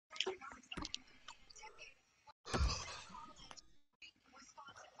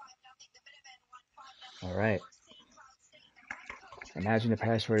All right. Imagine the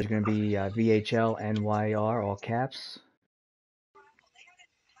password is going to be VHL NYR, all caps.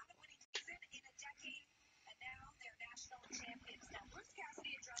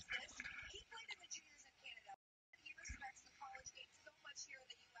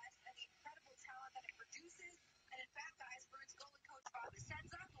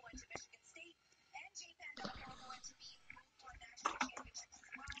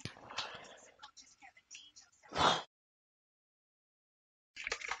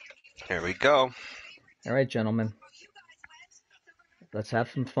 Here we go. All right, gentlemen. Let's have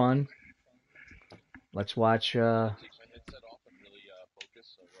some fun. Let's watch. All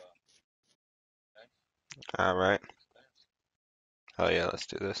right. Oh yeah, let's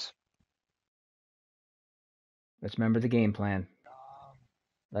do this. Let's remember the game plan.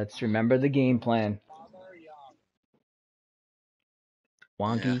 Let's remember the game plan.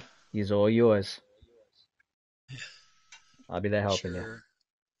 Wonky, he's all yours. I'll be there helping you.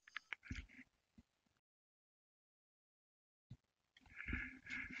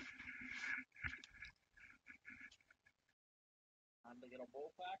 Time to get a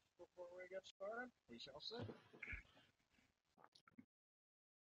bull pack before we get started. We shall see.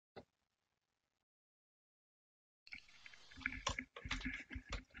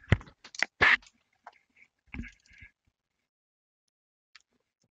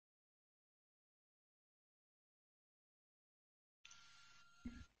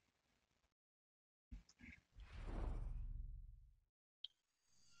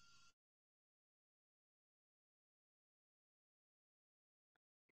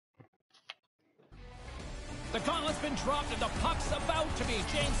 The gauntlet's been dropped and the puck's about to be.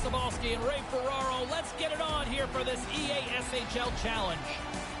 James Cebulski and Ray Ferraro, let's get it on here for this EA SHL Challenge.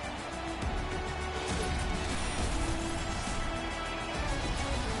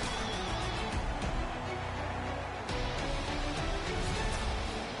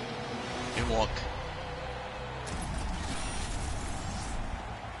 Good luck.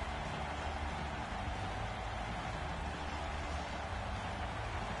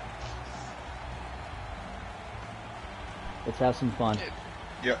 Let's have some fun.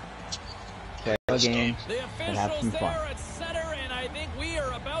 Yep. Play a game The and have some officials fun. there at center, and I think we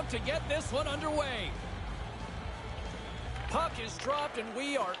are about to get this one underway. Puck is dropped, and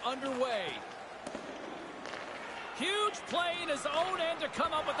we are underway. Huge play in his own end to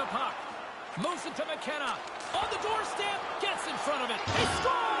come up with the puck. Moves it to McKenna. On the doorstep, gets in front of it. He scores!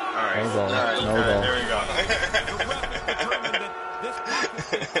 All right. No goal. No goal. There we go. The ref is determined that this puck has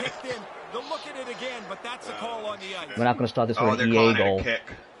been kicked in. They'll look at it again, but that's a call on the ice. We're not going to start this with they're an EA calling goal. it a kick.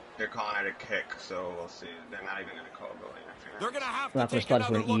 They're calling it a kick, so we'll see. They're not even going to call goal interference. They're going to have We're to not gonna take start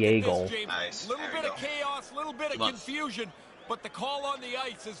another with an look EA at goal. this, James. Nice. Little There bit you of go. chaos, little bit of confusion, but the call on the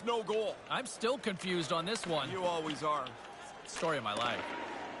ice is no goal. I'm still confused on this one. You always are. Story of my life.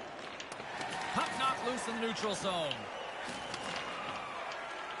 Puck knocked loose in the neutral zone.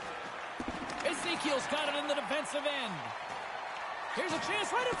 Ezekiel's got it in the defensive end. Here's a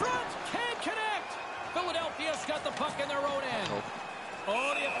chance right in front. Can't connect. Philadelphia's got the puck in their own end.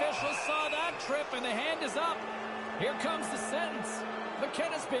 Oh, the officials saw that trip, and the hand is up. Here comes the sentence.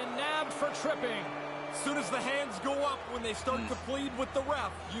 McKenna's been nabbed for tripping. As soon as the hands go up when they start to plead with the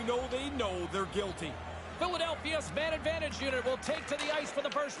ref, you know they know they're guilty. Philadelphia's man advantage unit will take to the ice for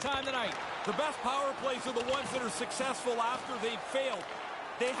the first time tonight. The best power plays are the ones that are successful after they've failed.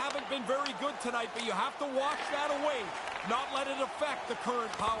 They haven't been very good tonight, but you have to wash that away, not let it affect the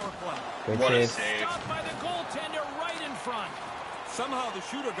current power play. Good What a save. save. Stopped by the goaltender right in front. Somehow the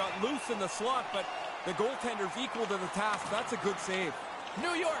shooter got loose in the slot, but the goaltender's equal to the task. That's a good save.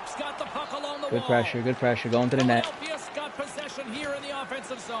 New York's got the puck along the Good wall. pressure. Good pressure. Going to the net. Philadelphia's got possession here in the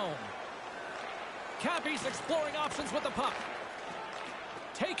offensive zone. Cappy's exploring options with the puck.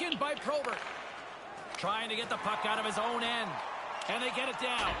 Taken by Probert. Trying to get the puck out of his own end. And they get it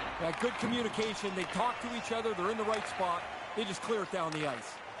down. Yeah, good communication. They talk to each other. They're in the right spot. They just clear it down the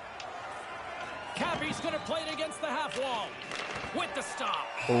ice. Cappy's going to play it against the half wall. With the stop.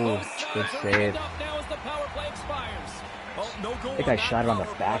 Ooh, Both sides good are save. evened up now as the power play expires. Well, no goal I think I that shot it on the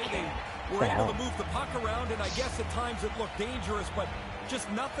power play. backhand. They What were the able hell? to move the puck around, and I guess at times it looked dangerous, but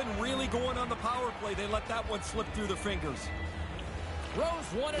just nothing really going on the power play. They let that one slip through their fingers. Rose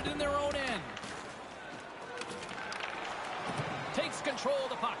won it in their own end. Takes control of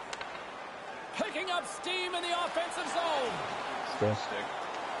the puck. Picking up steam in the offensive zone. Still.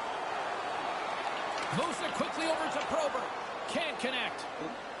 Moves it quickly over to Probert. Can't connect.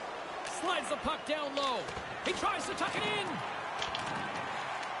 Slides the puck down low. He tries to tuck it in.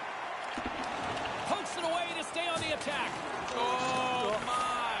 Pokes it away to stay on the attack. Oh,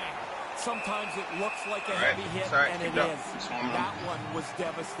 my. Sometimes it looks like a All right, heavy hit, sorry, and it keep going. is. Just one more. That one was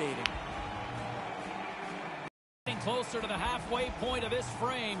devastating. Getting closer to the halfway point of this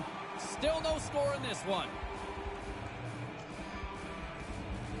frame. Still no score in this one.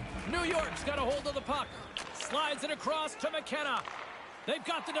 New York's got a hold of the puck. Slides it across to McKenna. They've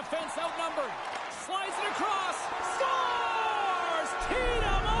got the defense outnumbered. Slides it across. Scores! Teed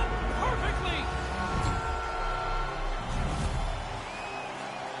him up perfectly.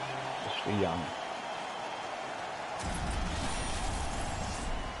 Too young.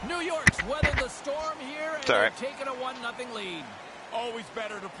 New York's weathered the storm here, and Sorry. they've taken a 1-0 lead. Always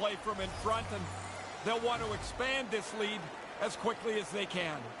better to play from in front, and they'll want to expand this lead as quickly as they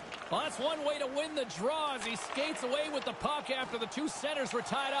can. Well, that's one way to win the draw as he skates away with the puck after the two centers were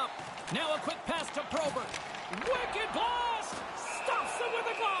tied up. Now a quick pass to Probert. Wicked blast! Stops him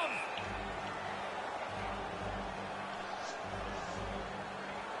with a glove.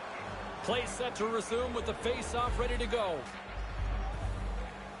 Play set to resume with the face-off ready to go.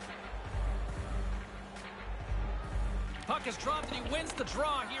 Puck is dropped and he wins the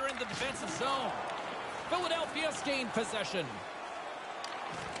draw here in the defensive zone. Philadelphia's gained possession.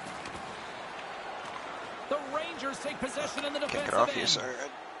 The Rangers take possession in the Can't defensive get off end. you, sorry.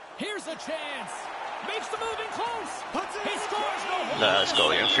 Here's a chance. Makes the move in close. He scores no goal. Nah, it's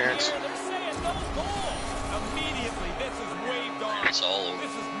goalie interference. They're saying no goal. Immediately, this is waved off. It's all over.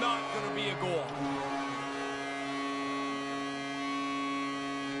 This is not going to be a goal.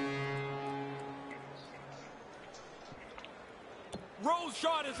 Rowe's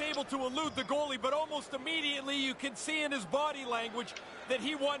shot is able to elude the goalie, but almost immediately you can see in his body language that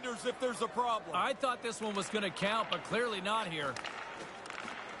he wonders if there's a problem. I thought this one was going to count, but clearly not here.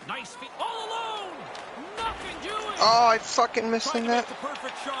 Nice feet. All alone. Nothing doing. Oh, I fucking missed Trying to that. make the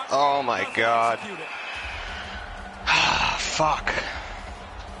perfect shot. Oh my Doesn't God. execute it. Fuck.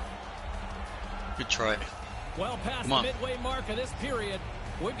 Good try. Well past Come the on. midway mark of this period,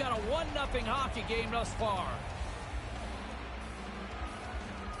 we've got a 1-0 hockey game thus far.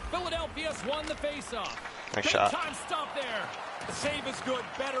 Philadelphia's won the faceoff. Nice Big shot. time stop there. The save is good.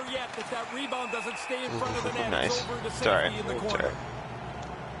 Better yet, that rebound doesn't stay in front of the net. Nice. It's over to safety Sorry. in the Sorry. corner.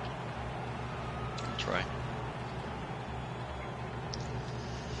 Good try.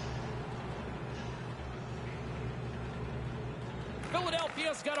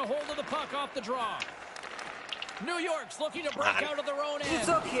 Philadelphia's got a hold of the puck off the draw. New York's looking to break Come on. out of their own end. It's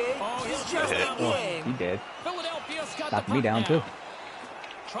okay. Oh, he'll It's just just not a win. game. He did. Philadelphia's got Knocked the me puck down now. too.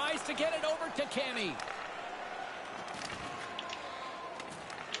 Tries to get it over to Cammy.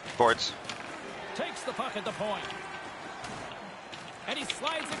 Boards. Takes the puck at the point. And he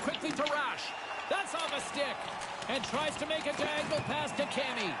slides it quickly to Rash. That's off a stick. And tries to make a diagonal pass to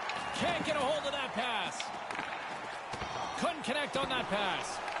Cammy. Can't get a hold of that pass. Couldn't connect on that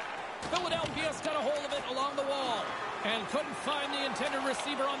pass. Philadelphia's got a hold of it along the wall. And couldn't find the intended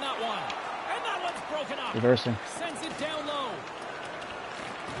receiver on that one. And that one's broken up. Reversing. Sends it down low.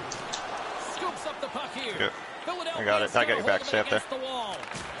 Scoops up the puck here. Yeah. Philadelphia I got it. I got your back step there. The wall.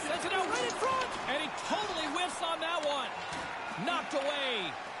 Sends it out right in front. And he totally whiffs on that one. Knocked away.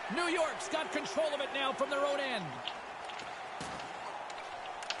 New York's got control of it now from their own end.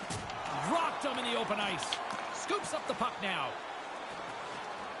 Rocked him in the open ice. Scoops up the puck now.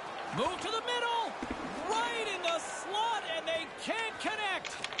 Move to the middle. Right in the slot, and they can't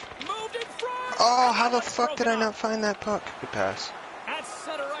connect. Moved in front. Oh, how the That's fuck did I broken not up. find that puck? Good pass. At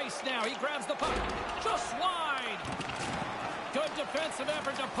center ice now. He grabs the puck. Just wide. Good defensive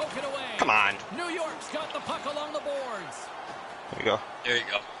effort to poke it away. Come on. New York's got the puck along the boards. There you go. There you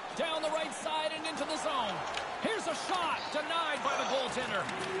go. Down the right side and into the zone. Here's a shot. Denied by the goaltender.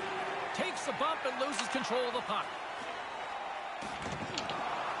 Takes a bump and loses control of the puck.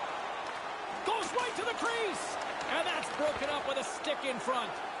 Goes right to the crease. And that's broken up with a stick in front.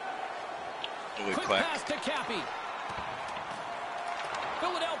 Really Quick quick. pass to Cappy.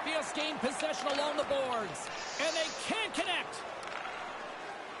 Philadelphia's gained possession along the boards. And they can't connect.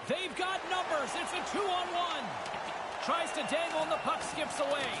 They've got numbers. It's a 2-on-1. Tries to dangle and the puck skips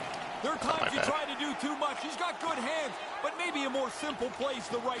away. There are times you bad. try to do too much. He's got good hands, but maybe a more simple play's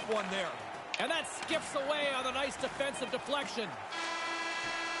the right one there. And that skips away on a nice defensive deflection.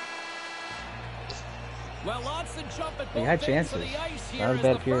 Well, lots of jump at both had ends of chances. the ice That here was a as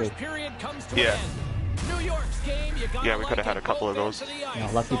bad the period. first period comes to Yeah. an end. New York's game, you gotta Yeah, we like coulda had it, a couple both of ends those. of the ice. You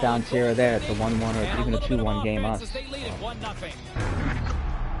know, lucky Solid bounce here or there. It's a goaltending, 1-1 or and a even a little bit of 2-1 game offense us. as they lead it 1-0.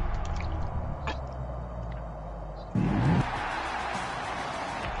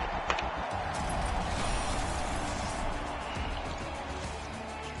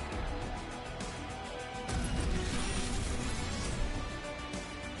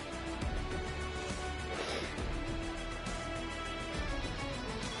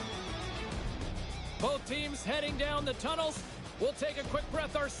 Both teams heading down the tunnels. We'll take a quick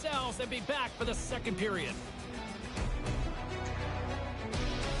breath ourselves and be back for the second period.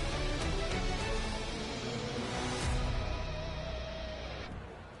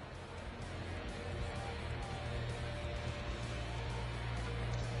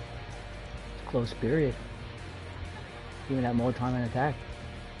 Close period. Even have more time in attack.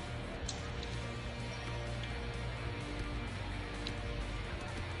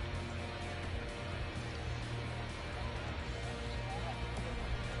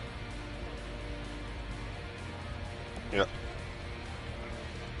 Yep.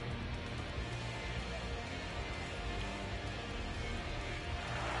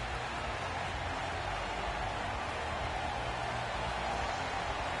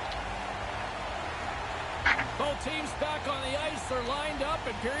 Both teams back on the ice. They're lined up,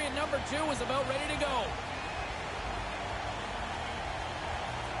 and period number 2 is about ready to go.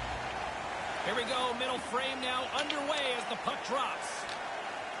 Here we go. Middle frame now underway as the puck drops.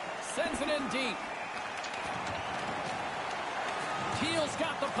 Sends it in deep. Keel's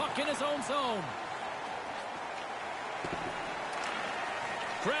got the puck in his own zone.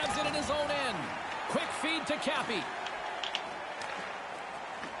 Grabs it in his own end. Quick feed to Cappy.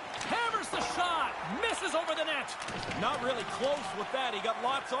 Hammers the shot. Misses over the net. Not really close with that. He got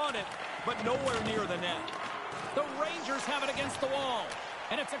lots on it, but nowhere near the net. The Rangers have it against the wall.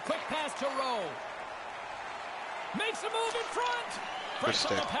 And it's a quick pass to Rowe. Makes a move in front. Breaks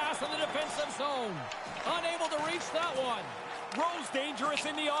on the pass in the defensive zone. Unable to reach that one. Rowe's dangerous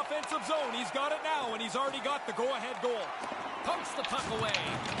in the offensive zone. He's got it now, and he's already got the go-ahead goal. Pokes the puck away.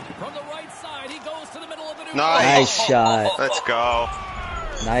 From the right side, he goes to the middle of the new Nice shot. Let's go.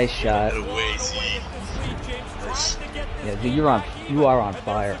 Nice shot. Away, Z. Yeah, dude, you are on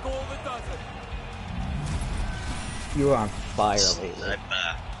fire. You are on fire lately.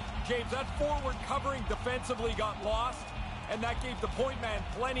 James, that forward covering defensively got lost, and that gave the point man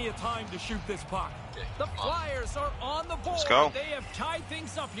plenty of time to shoot this puck. The Flyers are on the board. Let's go. They have tied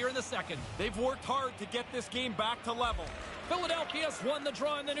things up here in the second. They've worked hard to get this game back to level. Philadelphia's won the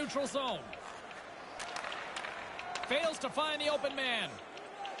draw in the neutral zone. Fails to find the open man.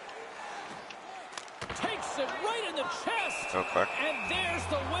 Takes it right in the chest. Okay. And there's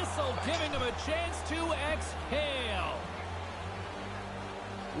the whistle, giving him a chance to exhale.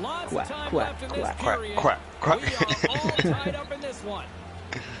 Lots of time left in this period. Quack. We are all tied up in this one.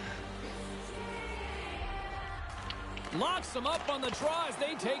 Locks them up on the draw as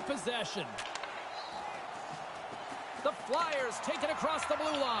they take possession. The Flyers take it across the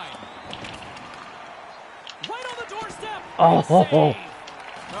blue line. Right on the doorstep. Oh.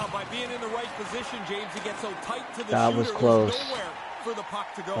 Now, by being in the right position, James, he gets so tight to the That shooter, was close. there's nowhere for the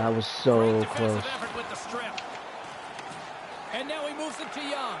puck to go. That was so close. Effort with the strip. And now he moves it to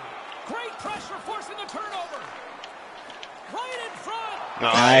Young. Great pressure forcing the turnover. Right in front.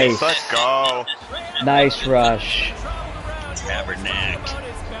 Nice. Let's go. Nice rush. Tabernacle.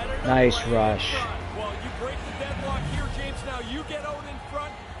 Nice rush. Well, you break the deadlock here, James. Now you get out in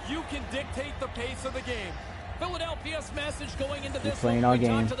front. You can dictate the pace of the game. Philadelphia's message going into this playing one, our we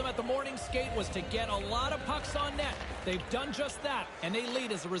game. talked to them at the morning skate, was to get a lot of pucks on net. They've done just that, and they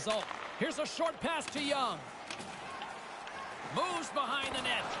lead as a result. Here's a short pass to Young. Moves behind the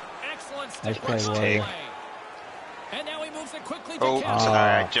net. Excellent stick Nice play, play. And now he moves it quickly to Oh, Cappy.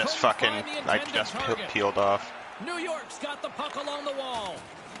 I Couldn't just find the intended peeled off. New York's got the puck along the wall.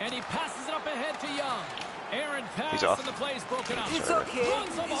 And he passes it up ahead to Young. Aaron pass, off. and the play's broken up. It's okay.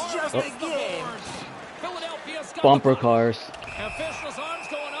 It's just a game. Philadelphia's got Bumper the puck. cars. Official's arms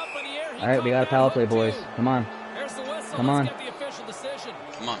going up in the air. All right, we got a power play, boys. Come on. There's the whistle. Come Let's on. get the official decision.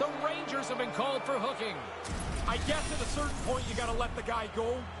 Come on. The Rangers have been called for hooking. I guess at a certain point you got to let the guy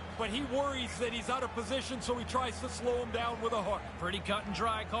go, but he worries that he's out of position, so he tries to slow him down with a hook. Pretty cut and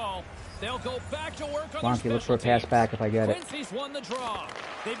dry call. They'll go back to work on Bonky, their look for a special pass teams. back if I get it. Quincy's won the draw.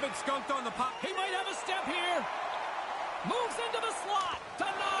 They've been skunked on the puck. He might have a step here. Moves into the slot.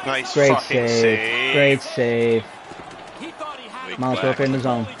 Denies. Nice Great fucking save. Great save. He thought he had Come on, let's work it in the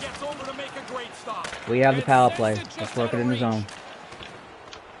zone. He gets over to make a great stop. We have the power play. Let's work it in the zone.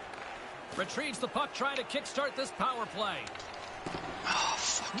 Retrieves the puck, trying to kickstart this power play.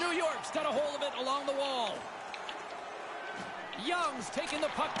 New York's got a hold of it along the wall. Young's taking the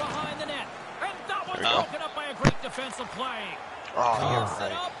puck behind the net. And that one's broken up by a great defensive play. Toss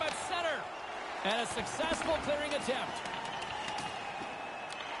it up at center. And a successful clearing attempt.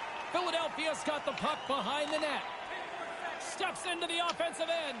 Philadelphia's got the puck behind the net. Steps into the offensive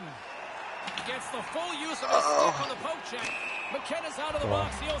end. Gets the full use of his stick on the poke check. McKenna's out of the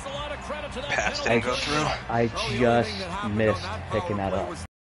box. He owes a lot of credit to that Pass penalty. didn't go through. I just missed picking that up.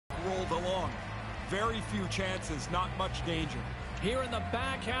 Rolled along. very few chances, not much danger. Here in the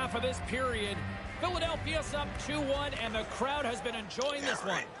back half of this period, Philadelphia's up 2-1, and the crowd has been enjoying this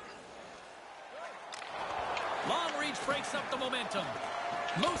one. Long reach breaks up the momentum.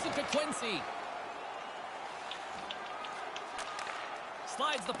 Moves it to Quincy.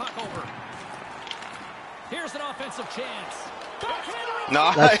 Slides the puck over. Here's an offensive chance.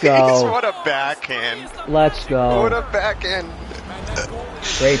 Nice. Let's go. What a backhand. Let's go. What a backhand.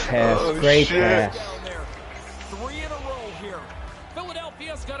 Great pass. Oh, Great shit. pass. Down there. 3 in a row here.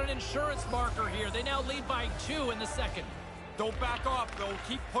 Philadelphia's got an insurance marker here. They now lead by 2 in the second. Don't back off, though.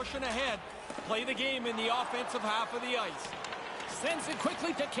 Keep pushing ahead. Play the game in the offensive half of the ice. Sends it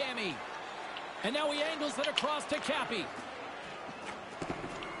quickly to Cammy. And now he angles it across to Cappy.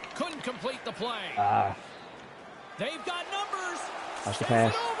 Couldn't complete the play. They've got numbers. Watch the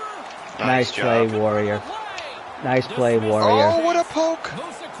pass. Nice play, job. Warrior. Nice play, Warrior. Oh, what a poke.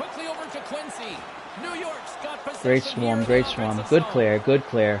 Moves it quickly over to Quincy. New York's got possession. Great swarm, here great in the swarm. offensive Good zone. clear, good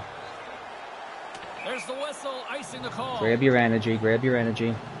clear. There's the whistle, icing the call. Grab your energy, grab your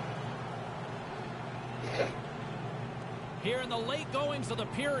energy. Here in the late goings of the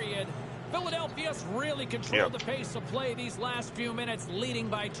period, Philadelphia's really controlled the pace of play these last few minutes, leading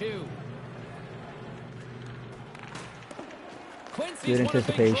by 2. Quincy's Good won a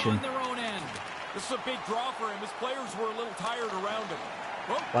big draw anticipation. on their own end. This is a big draw for him. His players were a little tired around him.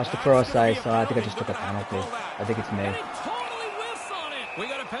 Well, Watch the that's cross gonna be ice. a I think I penalty. just took a They're gonna have to penalty. call that. I think it's me. And he totally whiffs on it. We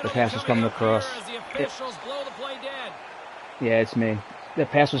got a penalty pass was coming up here across. as the officials blow the play dead. Yeah, it's me. The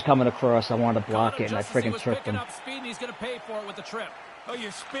pass was coming across. I wanted to block Caught him it, and I just as he freaking was tripped picking him. up speed, and he's going to pay for it with the trip. Oh,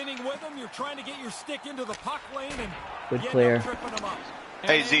 you're spinning with him. You're trying to get your stick into the puck lane, and Good you end clear. up tripping him up.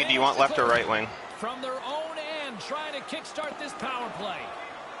 Hey, And Z, they do you want managed left to or clear right wing? from their own end, trying to kickstart this power play.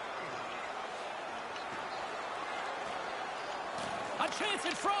 A chance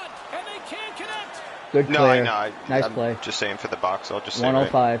in front, and they can't connect. Good No, clear. I know. Nice I'm play. just saying for the box. I'll just say right.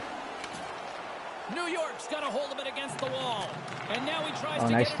 105. New York's got a hold of it against the wall, and now he tries to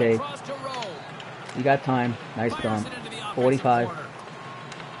Nice get it take. across to Rowe. You got time. Nice Fires done. it into the offensive 45. corner.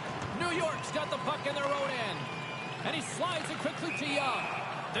 New York's got the puck in their own end, and he slides it quickly to Young.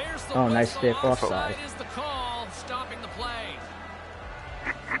 There's the Oh, nice whistle. stick. Offside. Is the call, stopping the play.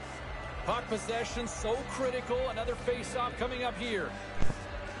 Puck possession so critical. Another face-off coming up here.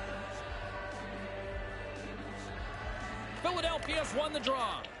 Philadelphia's won the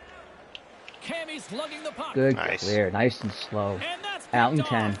draw. Cammy's lugging the puck. Good Nice. clear. Nice and slow. And that's Out in picked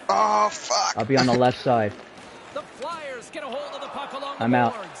 10. off. Oh, fuck. I'll be on the left side. The Flyers get a hold of the puck along the I'm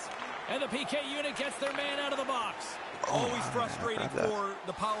out. boards. And the PK unit gets their man out of the box. Always frustrating for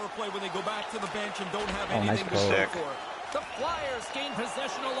the power play when they go back to the bench and don't have Oh, nice anything to goal. show Sick. for it. The Flyers gain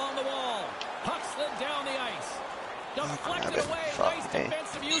possession along the wall. Puck slid down the ice. Deflected grab it. away. Fuck Nice me.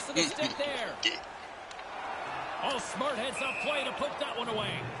 defensive use of the stick there. Oh, smart heads up play to put that one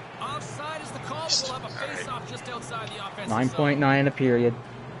away. Offside is the call. We'll have a face-off just outside the offensive zone. 9.9 a period.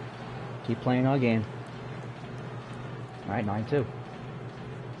 Keep playing our game. All right, 9-2.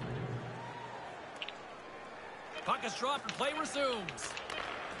 Puck is dropped and play resumes.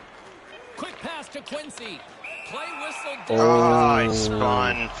 Quick pass to Quincy. Play whistle down. Oh, I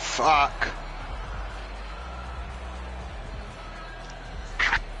spun. Fuck.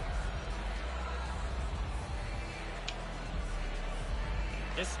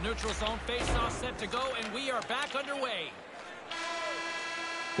 This neutral zone face-off set to go, and we are back underway.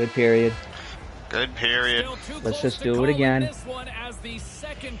 Good period. Good period. Still too Let's close just to do it calling again. This one as the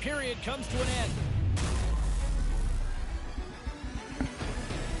second period comes to an end.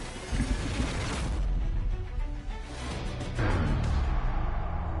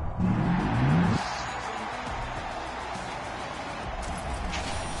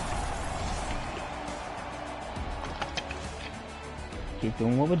 Keep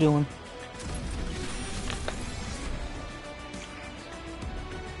doing what we're doing.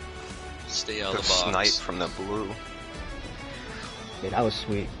 Stay out The of the snipe box. from the blue. Yeah, that was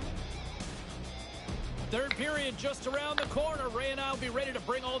sweet. Third period just around the corner. Ray and I will be ready to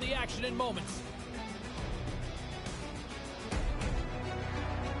bring all the action in moments.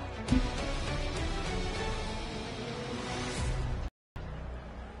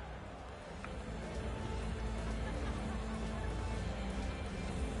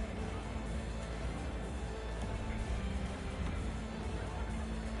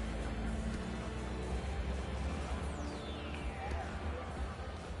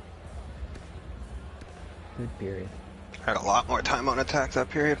 Good period. Had a lot more time on attack that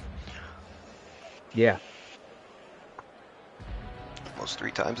period. Yeah. Almost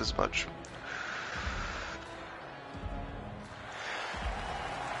 3 times as much.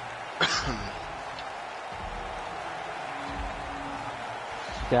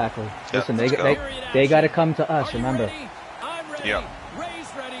 Exactly. Yep, Listen, let's go. they got to come to us. Remember. I'm ready. Yep.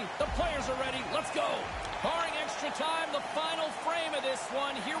 Ray's ready. The players are ready. Let's go. Barring extra time, the final frame of this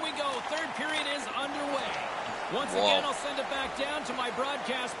one. Here we go. Third period is underway. Once again, I'll send it back down to my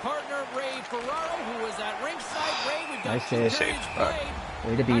broadcast partner, Ray Ferraro, who is at ringside. Ray, we've got 2 periods played.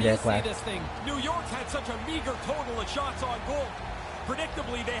 Way to be there, Quack. New York's had such a meager total of shots on goal.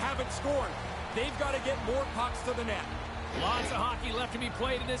 Predictably, they haven't scored. They've got to get more pucks to the net. Lots of hockey left to be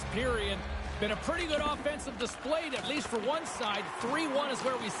played in this period. Been a pretty good offensive display, at least for one side. 3-1 is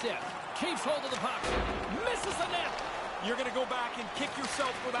where we sit. Keeps hold of the puck. Misses the net. You're going to go back and kick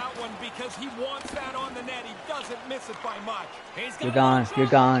yourself for that one because he wants that on the net. He doesn't miss it by much. You're gone. You're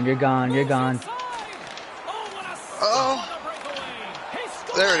gone. You're gone. You're gone. Oh.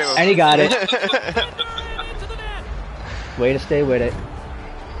 There it is. And he got it. Way to stay with it.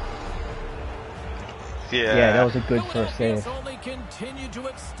 Yeah, that was a good first save.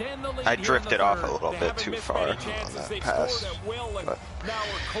 I drifted off a little bit too far on that pass. But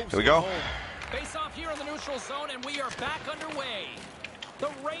here we go. Face off here in the neutral zone, and we are back underway. The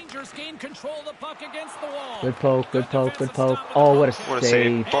Rangers gain control of the puck against the wall. Good poke, good poke, good poke. Oh, what a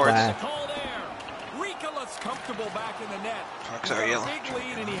save. Ricola's comfortable back in the net. Pucks are yellow. Big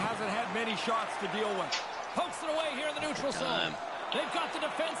lead, and he hasn't had many shots to deal with. Pokes it away here in the neutral zone. They've got the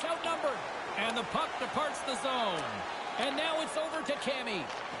defense outnumbered. And the puck departs the zone. And now it's over to Cammy.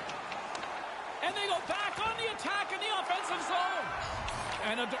 And they go back on the attack in the offensive zone.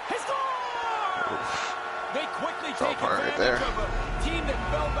 And he scores! They quickly take advantage of a team that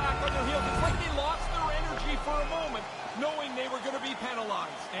fell back on their heels. It's like they lost their energy for a moment, knowing they were going to be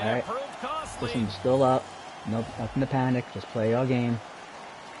penalized. And it proved costly. Listen, still up. Nope, nothing to panic. Just play our game.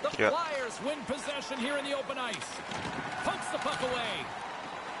 The Flyers win possession here in the open ice. Pokes the puck away.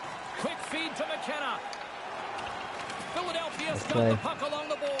 Quick feed to McKenna. Philadelphia's got the puck along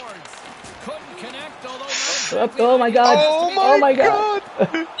the boards. Couldn't connect, although not exactly. Oh my God! Oh my God!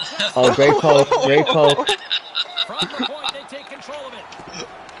 Oh, great poke! Great poke! From the point, they take control of it.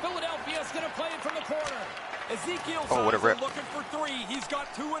 Philadelphia's going to play it from the corner. Ezekiel what a rip. looking for 3. He's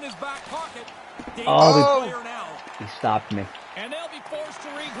got 2 in his back pocket. Now. He stopped me. And they'll be forced to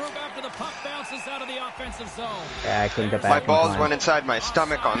regroup after the puck bounces out of the offensive zone. Yeah, I couldn't get My back. balls went inside my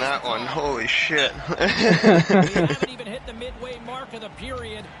stomach on that one. Holy shit. We haven't even hit the midway mark of the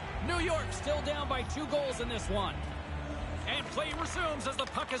period. New York still down by 2 goals in this one. And play resumes as the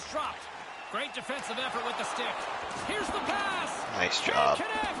puck is dropped. Great defensive effort with the stick. Here's the pass. Nice job.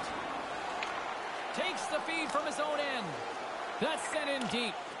 Connect. Takes the feed from his own end. That's sent in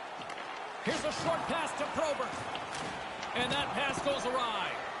deep. Here's a short pass to Probert. And that pass goes awry.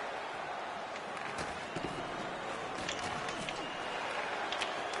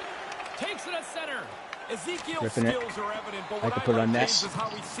 Takes it at center. Ezekiel's skills are evident, but what I like is how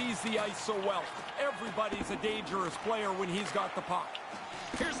he sees the ice so well. Everybody's a dangerous player when he's got the puck.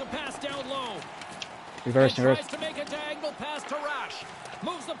 Here's a pass down low. Reverse. Tries to make a diagonal pass to Rash.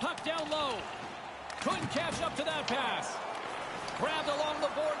 Moves the puck down low. Couldn't catch up to that pass. Grabbed along the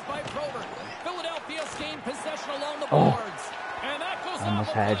boards by Probert. Philadelphia's gained possession along the boards. And that goes off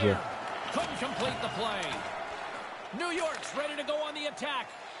a player. Couldn't complete the play. New York's ready to go on the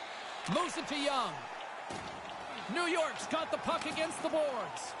attack. Moves it to Young. New York's got the puck against the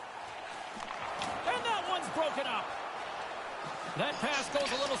boards. And that one's broken up. That pass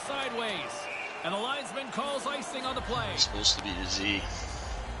goes a little sideways. And the linesman calls icing on the play. It's supposed to be a Z.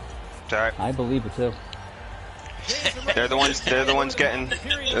 Sorry. I believe it too. They're the ones getting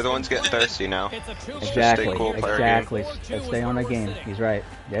thirsty now. Exactly. Exactly. Let's stay on our game. He's right.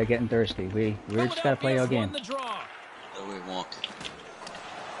 They're getting thirsty. We're just gotta play our game. No, we won't.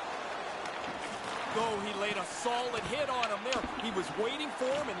 Though he laid a solid hit on him there. He was waiting for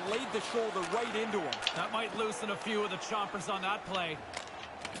him and laid the shoulder right into him. That might loosen a few of the choppers on that play.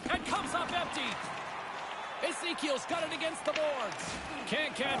 And comes up empty. Ezekiel's got it against the boards.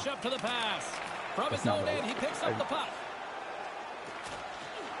 Can't catch up to the pass. From his own end, he picks up the puck.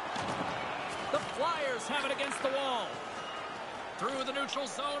 The Flyers have it against the wall. Through the neutral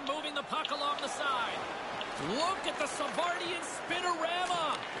zone, moving the puck along the side. Look at the Savardian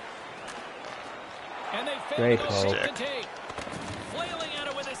spinorama. And they fail to go to tape. Flailing at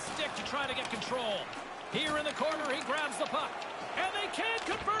it with his stick to try to get control. Here in the corner, he grabs the puck. And they can't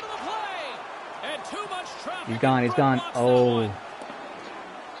convert to the play. And too much traffic. He's gone. He's gone. Oh.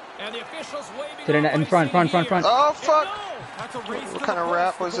 And the officials waving to the net in front. Oh, fuck. That's a race what kind of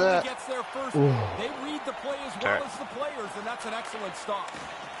rap was that? They read the play as well as the players, and that's an excellent stop.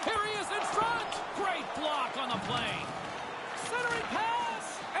 Here he is in front. Great block on the play. Centering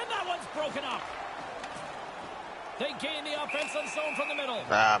pass. And that one's broken up. They gain the offensive zone from the middle.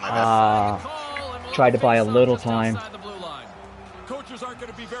 Ah, my bad. Tried to buy a little time. Coaches aren't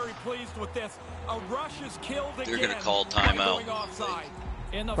going to be very pleased with this. A rush is killed again. They're going to call timeout.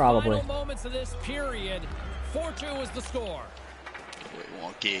 In the Probably. final moments of this period, 4-2 is the score.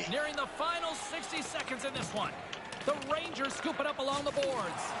 Wonky. Nearing the final 60 seconds in this one. The Rangers scoop it up along the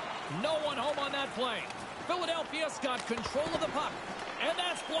boards. No one home on that play. Philadelphia's got control of the puck. And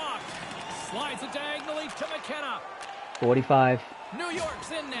that's blocked. Slides it diagonally to McKenna. 45. New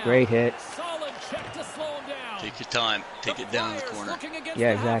York's in now. Great hit. Solid check to slow him down. Take your time. Take it down the corner.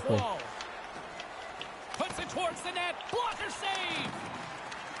 Yeah, exactly. Puts it towards the net. Blocker save.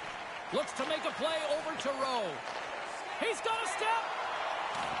 Looks to make a play over to Rowe. He's got a step.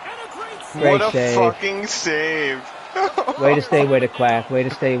 And a great save. Great what a save. fucking save. Way to stay with it, Quack. Way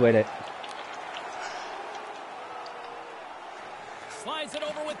to stay with it. Slides it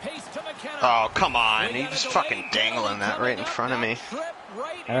over with pace to McKenna. Oh, come on. He just fucking dangling that right in front of me.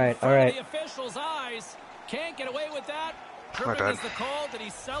 All right. The official's eyes. Can't get away with that. My bad. Is the call. Did he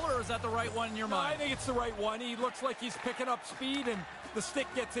sell her, or is that the right one in your mind? I think it's the right one. He looks like he's picking up speed, and the stick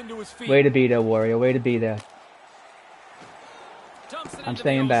gets into his feet. Way to be there, Warrior. Way to be there. I'm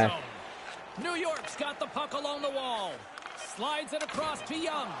staying back. New York's got the puck along the wall. Slides it across to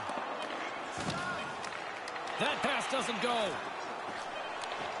Young. That pass doesn't go.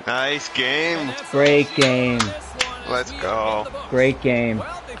 Nice game. Great game. Let's go. Great game.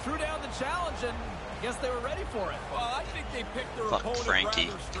 Well, they threw down the challenge, and I guess they were ready for it. Well, I think they picked their Fuck opponent Frankie.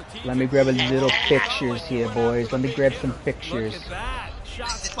 rather strategically. Let me grab a little pictures here, boys. Let me grab some pictures. Look at that.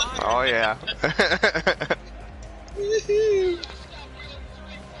 Shots fired. Oh, yeah.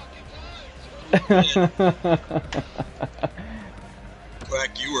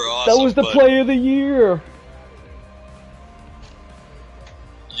 Quack, you were awesome. That was the bud. play of the year.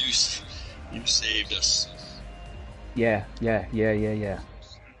 You saved us. Yeah.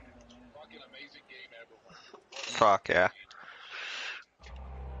 Fuck yeah.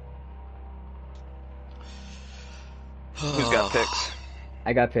 Who's got picks?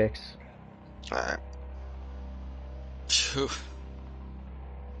 I got picks. Alright. Phew.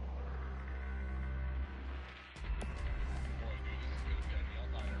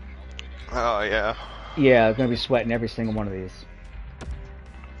 Oh, yeah. Yeah, I'm gonna be sweating every single one of these.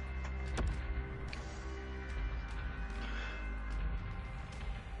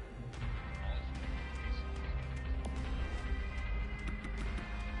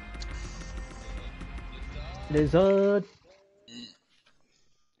 Lizard.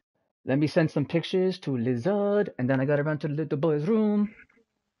 Let me send some pictures to Lizard, and then I gotta run to the little boy's room.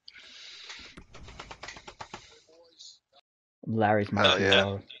 Larry's my hero.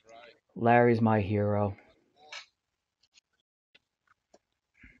 Yeah. Larry's my hero.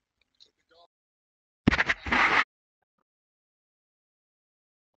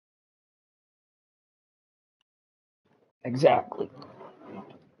 Exactly.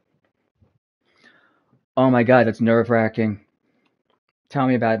 Oh my god, that's nerve-wracking. Tell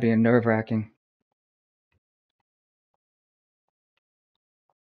me about it being nerve-wracking.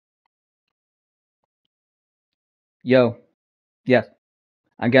 Yo. Yes.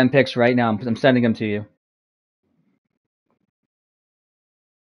 I'm getting pics right now. I'm sending them to you.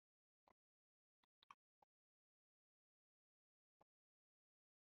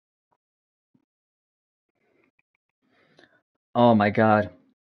 Oh my god.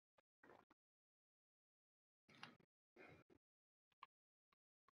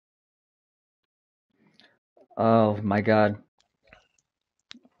 Oh my god.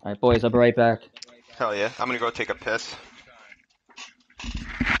 Alright, boys, I'll be right back. Hell yeah. I'm gonna go take a piss.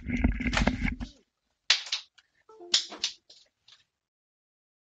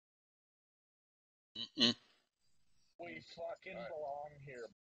 Mm-mm. We fucking belong here.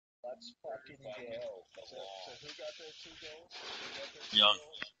 Let's fucking go. So who got their 2 goals? Young.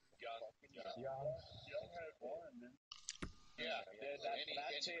 Young had 1, man. Yeah,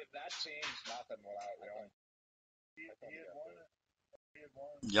 that team's nothing without Young. He had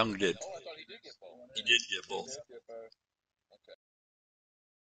one. Young did. Oh, I thought he did get both. He did get both. Okay.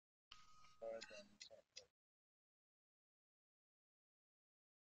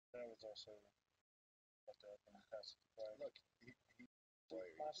 That was also look, he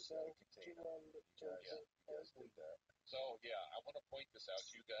myself, So yeah, I want to point this out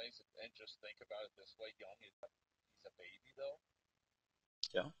to you guys and just think about it this way. Young is he's a baby though.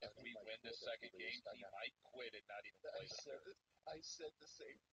 Yeah. If we win this second game, he might quit and not even play. I said the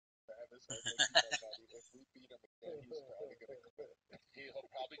same. Travis, I think if we beat him again, he's probably gonna quit.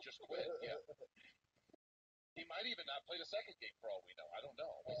 He'll probably just quit. Yeah. He might even not play the second game for all we know. I don't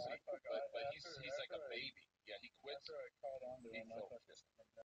know. We'll see. But he's like a baby. Yeah, he quits.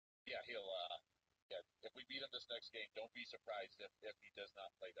 Yeah, he'll. Yeah, if we beat him this next game, don't be surprised if he does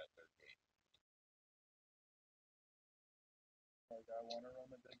not play that third game. That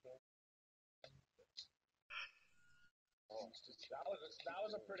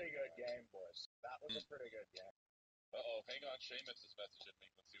was a pretty good game, boys. That was a pretty good game. Hang on. Seamus is messaging me.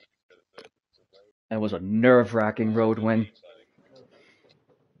 Let's see what he's going to say. That was a nerve-wracking road win.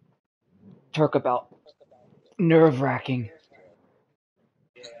 Talk about nerve-wracking.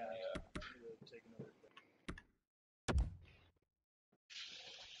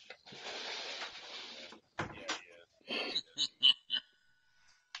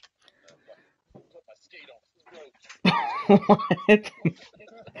 What?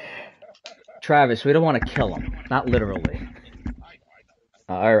 Travis, we don't want to kill him. Not literally.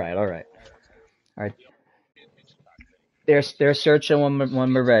 Alright. They're searching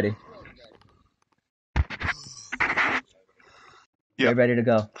when we're ready. Yep. We're ready to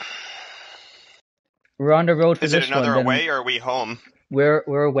go. We're on the road for this one. Is it another away or are we home? We're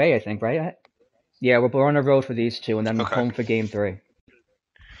away, I think, right? Yeah, we're on the road for these two, and then home for game 3.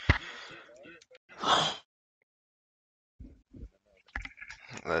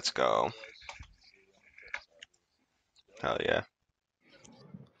 Let's go. Hell yeah.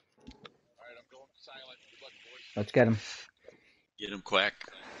 Let's get him. Get him, Quack.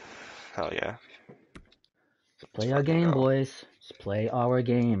 Hell yeah. Let's play our game, boys. Let's play our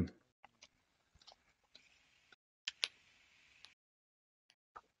game.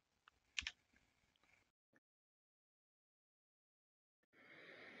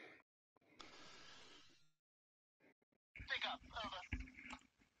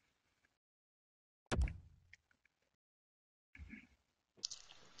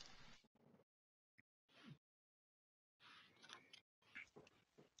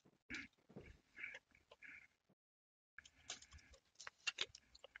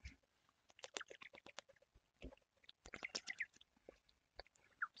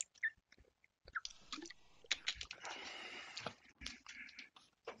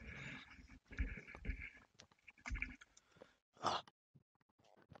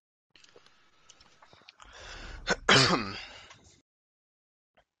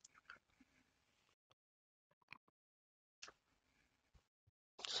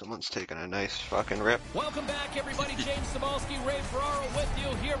 Someone's taking a nice fucking rip. Welcome back, everybody. James Cybulski, Ray Ferraro with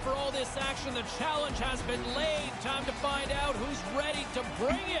you here for all this action. The challenge has been laid. Time to find out who's ready to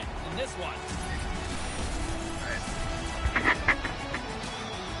bring it in this one.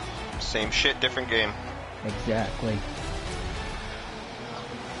 Same shit, different game. Exactly.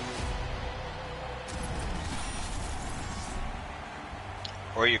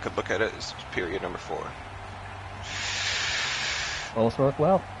 Or you could look at it as period number 4. Both work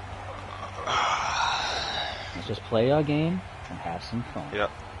well. Let's just play our game and have some fun.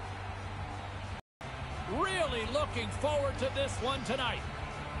 Yep. Really looking forward to this one tonight.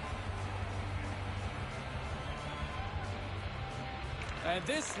 And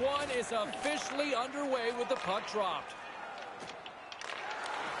this one is officially underway with the puck dropped.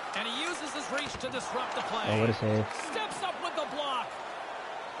 And he uses his reach to disrupt the play. Oh, what a save. Steps up with the block.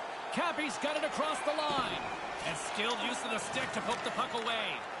 Cappy's got it across the line. And still using the stick to poke the puck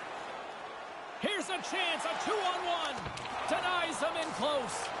away. Here's a chance, a 2-on-1. Denies him in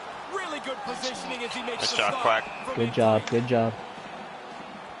close. Really good positioning as he makes the stop. Quack. Good job, good job.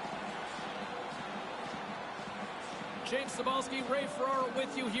 James Cybulski, Ray Ferraro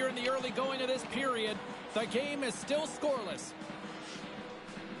with you here in the early going of this period. The game is still scoreless.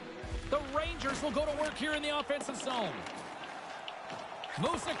 The Rangers will go to work here in the offensive zone.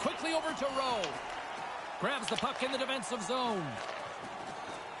 Moves it quickly over to Rowe. Grabs the puck in the defensive zone.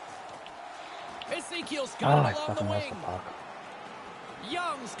 Ezekiel's got it along the wing.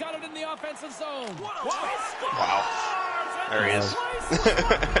 Young's got it in the offensive zone. Wow. There he is.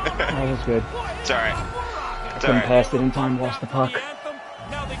 That was good. It's alright. Couldn't pass it in time, lost the puck.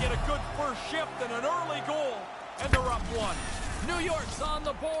 Now they get a good first shift and an early goal, and they're up 1. New York's on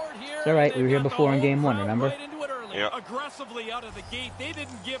the board here. It's alright, we were here before in game 1, remember? Yep. Aggressively out of the gate, they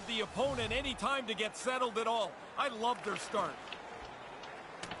didn't give the opponent any time to get settled at all. I love their start.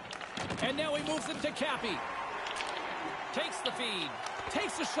 And now he moves it to Cappy. Takes the feed.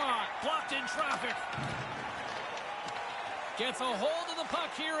 Takes a shot. Blocked in traffic. Gets a hold of the puck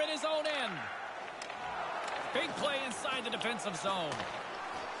here in his own end. Big play inside the defensive zone.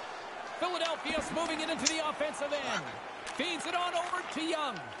 Philadelphia's moving it into the offensive end. Feeds it on over to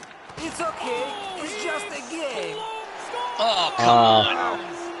Young. It's okay. It's just a game. Oh, come on.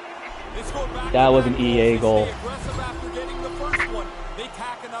 They score back. That was an EA goal. Aggressive after getting the first one. They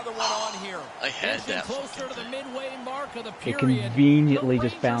tack another one on here. I had that. Closer to the midway mark of the It period. conveniently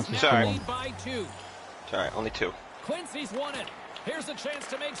just bounces to Sorry. him. It's alright, only 2. Quincy's won it. Here's a chance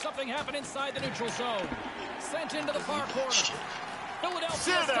to make something happen inside the neutral zone. Sent into the far corner.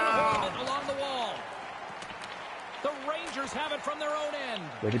 Philadelphia's got a hold of it along the wall. The Rangers have it from their own end.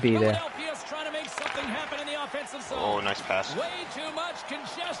 Way to be there. Philadelphia's trying to make something happen in the offensive zone. Oh, nice pass. Way too much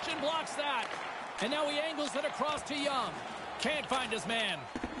congestion blocks that. And now he angles it across to Young. Can't find his man.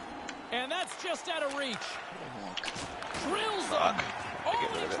 And that's just out of reach. Drills him. Oh,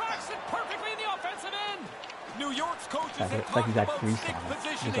 and he tracks it perfectly in the offensive end. New York's coaches have It's talked like he's got about 3 stick seconds.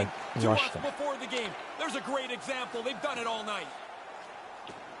 positioning He's like to us rushed them. before the game. There's a great example. They've done it all night.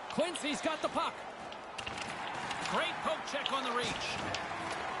 Quincy's got the puck. Great poke check on the reach.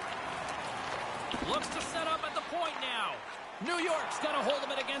 Looks to set up at the point now. New York's got a hold of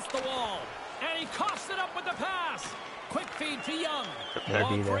it against the wall. And he coughs it up with the pass. Quick feed to Young.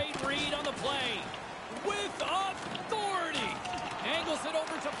 Oh, great read on the play. With authority. Angles it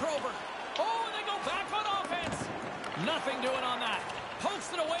over to Probert. Oh, and they go back on offense. Nothing doing on that.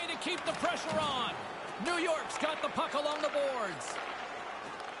 Pokes it away to keep the pressure on. New York's got the puck along the boards.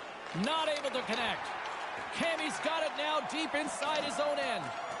 Not able to connect. Cammy's got it now deep inside his own end.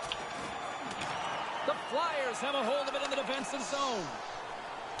 The Flyers have a hold of it in the defensive zone.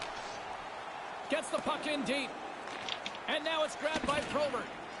 Gets the puck in deep. And now it's grabbed by Probert.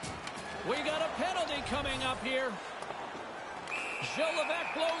 We got a penalty coming up here.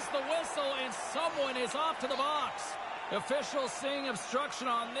 JRelic blows the whistle, and someone is off to the box. Officials seeing obstruction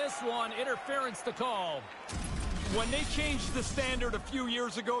on this one. Interference to call. When they changed the standard a few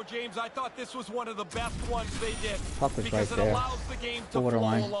years ago, James, I thought this was one of the best ones they did. Puck was because right it there. allows the game to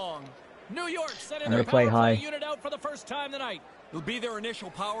Borderline. flow along. New York sending I'm their gonna play power high. play unit out for the first time tonight. It'll be their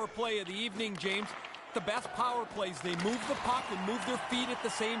initial power play of the evening, James. The best power plays, they move the puck and move their feet at the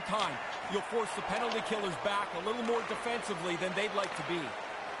same time. You'll force the penalty killers back a little more defensively than they'd like to be.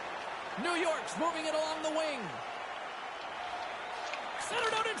 New York's moving it along the wing.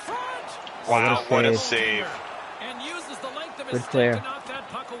 Centered out in front. Wow, what a save. save. And uses the length of his Good stick player. to knock that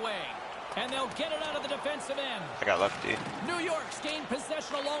puck away. And they'll get it out of the defensive end. I got lefty. New York's gained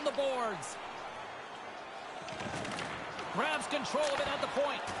possession along the boards. Grabs control of it at the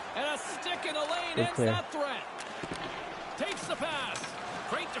point. And a stick in the lane Good ends clear. that threat. Takes the pass.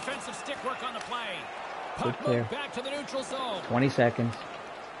 Great defensive stick work on the play. Puck Good clear. moved back to the neutral zone. 20 seconds.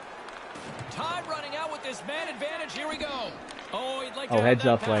 Time running out with this man advantage. Here we go. Oh, he'd like to Oh, have heads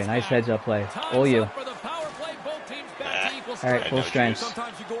that up play. pass Nice back. heads up play. Time's Oh, you. up for the power play. Both teams back to equal All right, strength. full strength.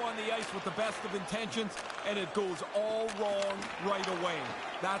 Sometimes you go on the ice with the best of intentions, and it goes all wrong right away.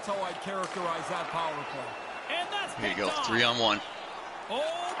 That's how I'd characterize that power play. And that's Here you picked go, off. 3-on-1.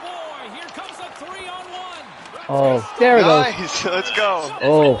 Oh, boy. Here comes a 3-on-1. Oh, there we go. Nice, let's go.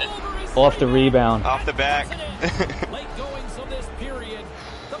 Oh, off the rebound. Off the back. Late goings of this period.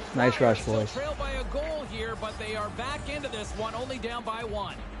 The Nice Flyers rush, still boys. trail by a goal here, but they are back into this one, only down by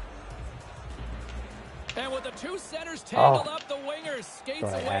 1. And with the two centers tangled up, the winger skates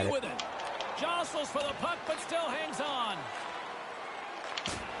Thought I had away it. with it. Jostles for the puck, but still hangs on.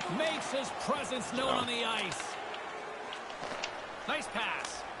 Makes his presence known on the ice. Nice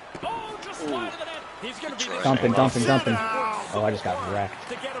pass. Oh, just wide of the net. He's going to be the Dumping, dumping, dumping. Oh, Oh, I just got wrecked.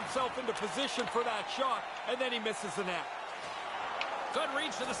 to get himself into position for that shot, and then he misses the net. Good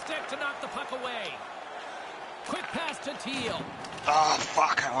reach to the stick to knock the puck away. Quick pass to Teal. Oh,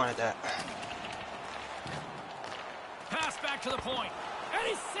 fuck, I wanted that. Pass back to the point. And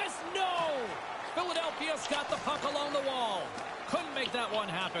he says no. Philadelphia's got the puck along the wall. Couldn't make that one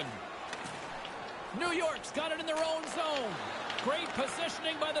happen. New York's got it in their own zone. Great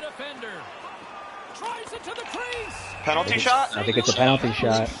positioning by the defender. Tries it to the crease. Penalty shot? I think it's a penalty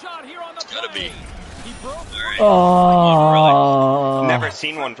shot. Shot here on the Gotta play. be. He broke. Oh. Never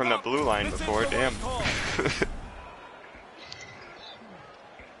seen one from the blue line before, damn.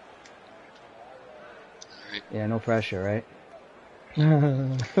 Yeah, no pressure, right?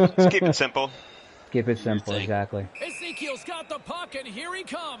 Let's keep it simple. Keep it simple, exactly. Ezekiel's got the puck, and here he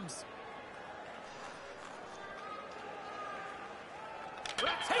comes.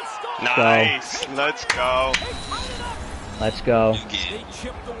 Nice, let's go. Let's go. They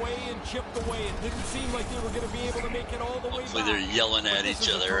chipped away and chipped away. It didn't seem like they were going to be able to make it all the way Hopefully back. they're yelling at each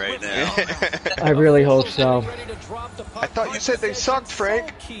other right now. I really hope so. I thought you said they sucked,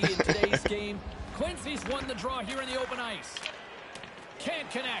 Frank. Key in today's game. Quincy's won the draw here in the open ice. Can't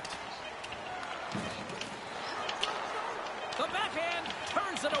connect. The backhand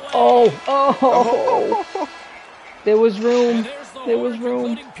turns it away. Oh, oh. There was room. And there's the There was horn room.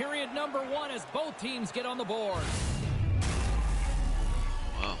 concluding period number teams get on the board.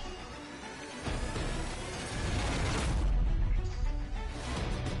 Wow.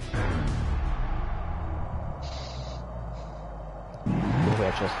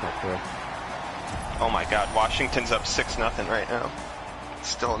 Oh my God, Washington's up 6-0 right now.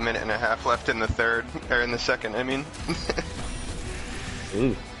 Still a minute and a half left in the third, or in the second, I mean.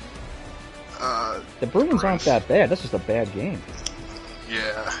 Ooh. The Bruins aren't that bad. That's just a bad game.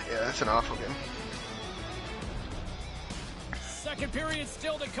 Yeah, that's an awful game. Second period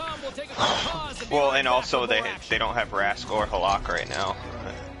still to come. We'll take a quick pause. Well, and also they don't have Rask or Halak right now.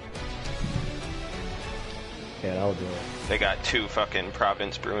 Yeah, that'll do it. They got 2 fucking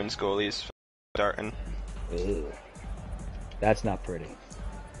Providence Bruins goalies starting. Ew. That's not pretty.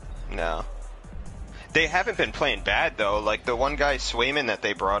 No. They haven't been playing bad, though. Like, the one guy, Swayman, that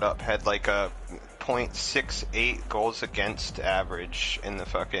they brought up had, like, a .68 goals against average in the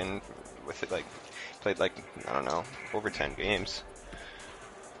fucking... with it, like, played, like, I don't know, over 10 games.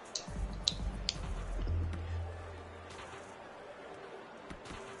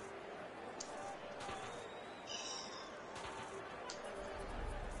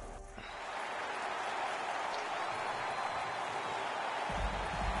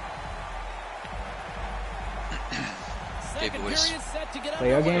 Second period set to get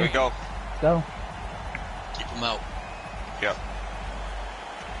Play our game. Here we go. Go. Keep them out. Yep.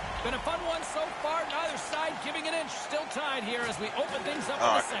 Been a fun one so far. Neither side giving an inch. Still tied here as we open things up in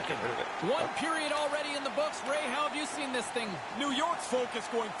the second. One period already in the books. Ray, how have you seen this thing? New York's focus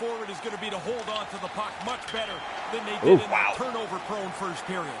going forward is going to be to hold on to the puck much better than they did in that turnover-prone first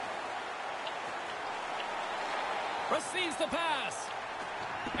period. Receives the pass.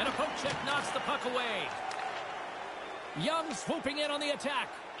 And a poke check knocks the puck away. Young swooping in on the attack.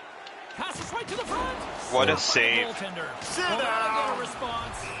 Passes right to the front. What a save. Sit down.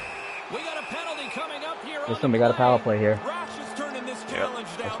 Response. We got a penalty coming up here. Listen, we got a power play here.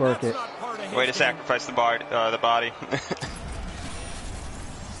 Let's work it. Way to sacrifice the body.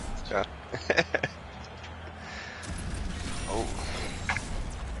 Yeah. Oh.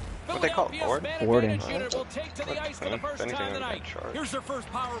 What they call it? Board? Boarding. Will take to the ice for the first time tonight. Here's their first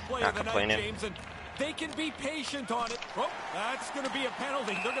power play of the night, James, and they can be patient on it. Oh, that's going to be a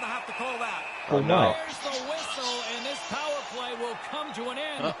penalty. They're going to have to call that. Oh, no. There's the whistle, and this power play will come to an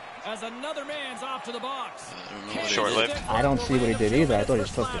end as another man's off to the box. Short-lived. I don't see what he did either. I thought he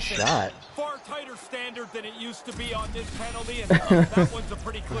just took the shot. Far tighter standard than it used to be on this penalty, and that one's a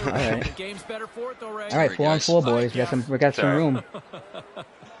pretty clear right. The game's better for it, though, Ray. All right, 4-on-4, boys. We got some room.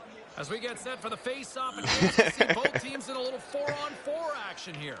 As we get set for the face-off, and see both teams in a little 4-on-4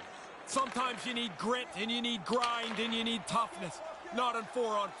 action here. Sometimes you need grit, and you need grind, and you need toughness. Not on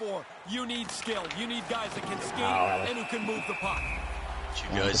 4-on-4. You need skill. You need guys that can skate and who can move the puck.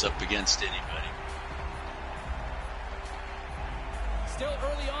 You guys up against anybody. Still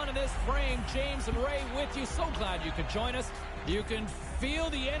early on in this frame, James and Ray with you. So glad you could join us. You can feel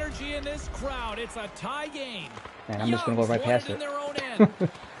the energy in this crowd. It's a tie game. Man, I'm just going to go right past it. Their own end.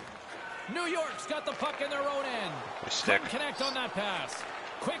 New York's got the puck in their own end. Stick. Connect on that pass.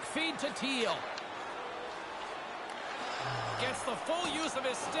 Quick feed to Teal. Gets the full use of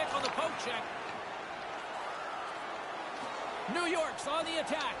his stick on the poke check. New York's on the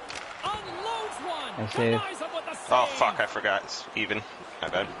attack. Unloads one. Denies him with the save. Oh, fuck, I forgot. It's even. My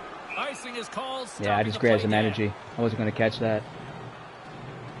bad. Icing is called. Yeah, I just grabbed some energy. I wasn't going to catch that.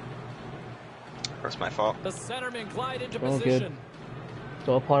 That's my fault. The centerman glide into all position. Good. It's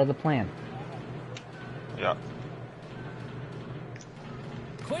all part of the plan. Yeah.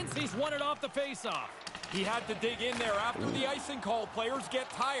 Quincy's won it off the face-off. He had to dig in there after the icing call. Players get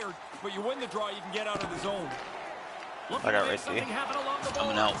tired, but you win the draw, you can get out of the zone. I got right there.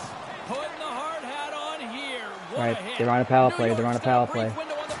 Coming out. Putting the hard hat on here. All right, they're on a power play. They're on a power play.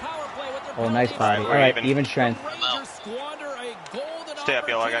 Oh, nice body. All right, even strength. Stay up,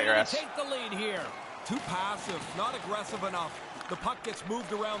 Yellow. I got your ass. Too passive, not aggressive enough. The puck gets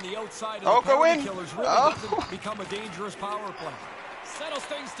moved around the outside. Oh, go in. Killers really doesn't become a dangerous power play. Settles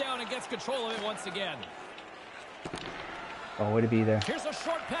things down and gets control of it once again. Oh, way to be there. Here's a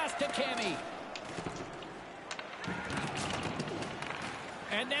short pass to Cammy.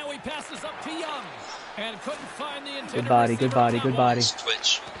 And now he passes up to Young. And couldn't find the intended Good body, good body, good body.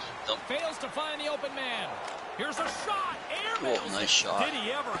 Twitch. Fails to find the open man. Here's a shot. Airmails. Oh, nice shot. Did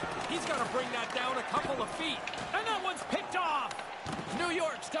he ever? He's got to bring that down a couple of feet. And that one's picked off. New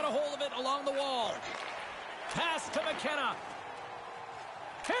York's got a hold of it along the wall. Pass to McKenna.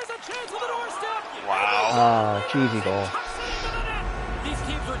 Here's a chance on the doorstep. Wow. Oh, cheesy goal. These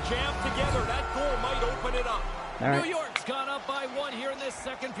teams are jammed together. That goal might open it up. All right. New York's gone up by one here in this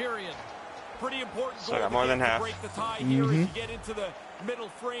second period. pretty important So goal got more than half. to break the tie here as you get into the middle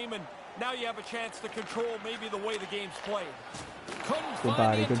frame, and now you have a chance to control maybe the way the game's played. Couldn't Good find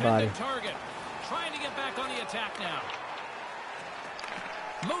body, the good intended body. target. Trying to get back on the attack now.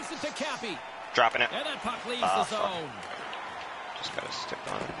 Moves it to Cappy. Dropping it. And that puck leaves the Fuck. zone. Just gotta stick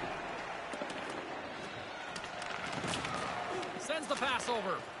on it. Sends the pass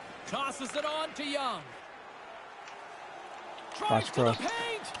over. Tosses it on to Young. Pass Drives to the cross.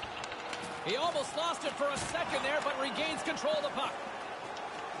 paint. He almost lost it for a second there, but regains control of the puck.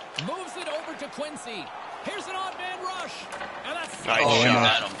 Moves it over to Quincy. Here's an odd man rush. And that's Nice Oh,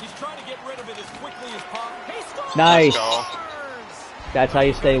 shot. got him. He's trying to get rid of it as quickly as possible. He scores. Nice. Go. That's how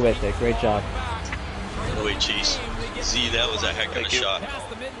you stay with it. Great job. By the way, Chase. Z, that was a heck of a Thank you. shot. Past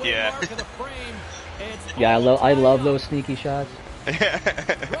the midway Yeah. mark of the frame. It's Yeah, all I tied love up. those sneaky shots. Rose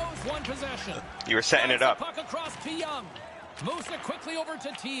one possession. You were setting it up. Puck across to Young. Moves it quickly over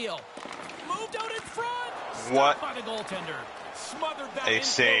to Teal. Moved out in front. Stopped What? by the goaltender. Smothered that A in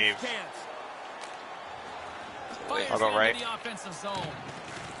save. close chance. Fires I'll go into right. the offensive zone.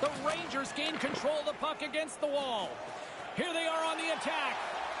 The Rangers gain control of the puck against the wall. Here they are on the attack.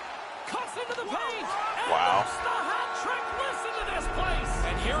 Cuts into the paint. And Wow. there's the hat trick. Listen to this place.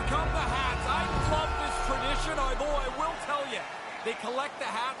 And here come the hats. I love this tradition, although I will tell you, they collect the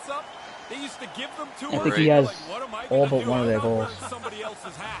hats up. They used to give them to I her. think he They're has like, what am I all gonna but do? one of their I'm not goals. wearing somebody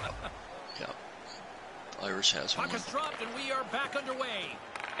else's hat. Yeah. Irish has one. Puck is dropped and we are back underway.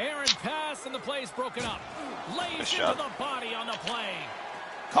 Aaron pass and the play's broken up. Lays Good into shot. the body on the play.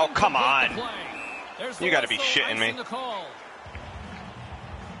 Oh, Couldn't come complete on. the play. There's the You gotta be whistle, shitting me. icing the call.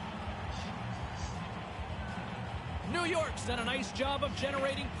 New York's done a nice job of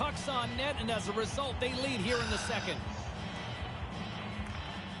generating pucks on net, and as a result, they lead here in the second.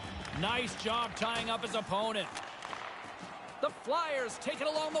 Nice job tying up his opponent. The Flyers take it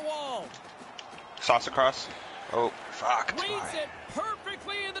along the wall. Sauce across. Oh, fuck. It's Reads wide. it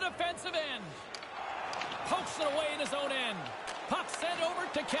perfectly in the defensive end. Pokes it away in his own end. Puck sent over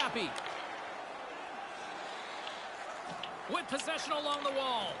to Cappy. With possession along the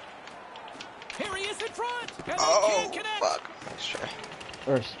wall. Here he is in front. And they Oh, can't connect. fuck. Nice try.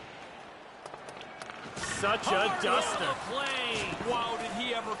 First. Such Hard hit on the play. Wow, did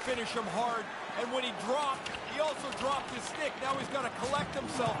he ever finish him hard. And when he dropped, he also dropped his stick. Now he's got to collect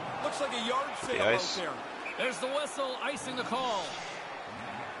himself. Looks like a yard sale out Nice. there. There's the whistle, icing the call.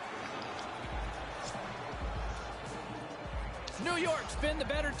 New York's been the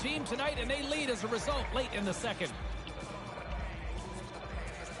better team tonight, and they lead as a result late in the second.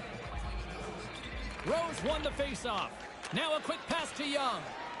 Rose won the faceoff. Now a quick pass to Young.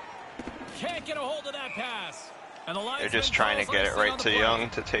 Can't get a hold of that pass. And the They're linesman just trying to calls get it icing on right the to play. Young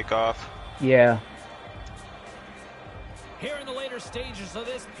to take off. Yeah. Here in the later stages of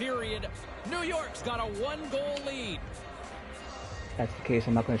this period, New York's got a one-goal lead. That's the case.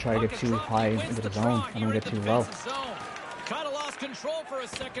 I'm not going to try to get too high into the zone. I'm going to get too low. Kind of lost control for a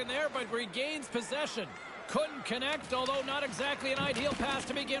second there, but regains possession. Couldn't connect, although not exactly an ideal pass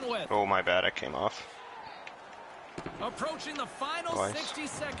to begin with. Oh, my bad. I came off. Approaching the final Nice. 60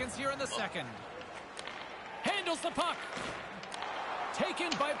 seconds here in the second. Handles the puck. Taken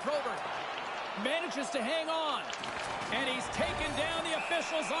by Probert. Manages to hang on. And he's taken down. The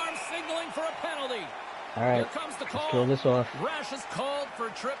official's arm signaling for a penalty. All right. Here comes the call. Let's kill this off. Rash is called for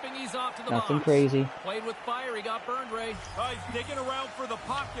tripping. He's off to the Nothing box. crazy. Played with fire. He got burned, Ray. He's digging around for the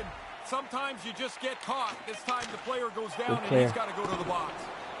puck, and sometimes you just get caught. This time the player goes down, Good and clear. he's got to go to the box.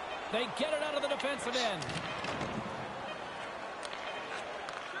 They get it out of the defensive end.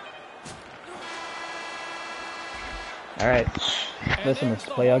 All right. And Listen, there's let's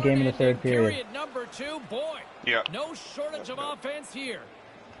the play our horn game in the ending third period. number 2. Boy, Yeah. no shortage of offense here.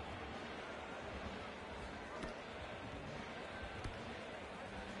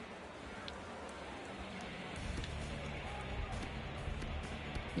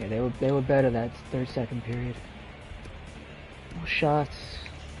 Yeah, they were better that second period. No shots.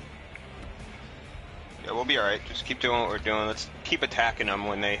 Yeah, we'll be alright. Just keep doing what we're doing. Let's keep attacking them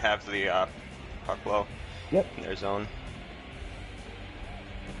when they have the puck low Yep. in their zone.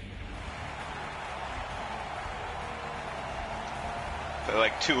 They're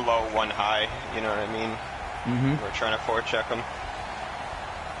like 2 low, 1 high. You know what I mean? Mm-hmm. We're trying to forecheck them.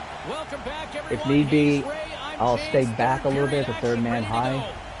 Welcome back, everyone. If need be, He's Ray, I'm I'll James. stay back a Third little bit period as a third action man ready to high.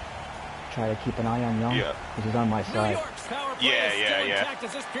 go. Try to keep an eye on Young. Yeah. Because he's on my New side. York's power play Yeah, is yeah, still yeah. intact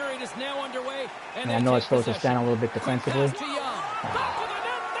as this period is now underway. And And I they know take it slows us possession. down a little bit Quick defensively. pass to Young. Back of the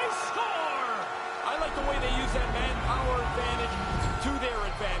net, they score! I like the way they use that manpower advantage to their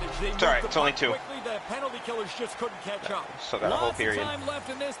advantage. They It's all right, moved the it's only puck 2. Quickly. The penalty killers just couldn't catch up. Still got a whole Lots period. of time left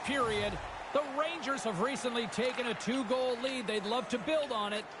in this period. The Rangers have recently taken a 2-goal lead. They'd love to build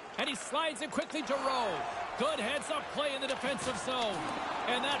on it. And he slides it quickly to Rowe. Good heads-up play in the defensive zone.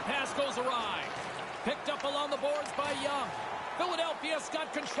 And that pass goes awry. Picked up along the boards by Young. Philadelphia's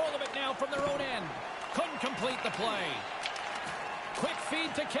got control of it now from their own end. Couldn't complete the play. Quick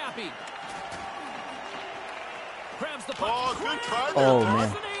feed to Cappy. Grabs the puck. Oh, good try. Oh, man.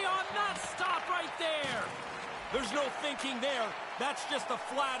 Wasn't he on that stop right there? There's no thinking there. That's just a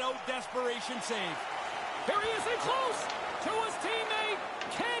flat-out desperation save. Here he is in close to his teammate.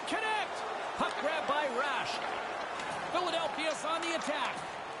 Can't connect. Puck grab by Rash. Philadelphia's on the attack.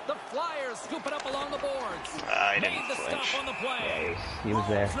 The Flyers scoop it up along the boards. I Made didn't the flinch. stop on the play. He was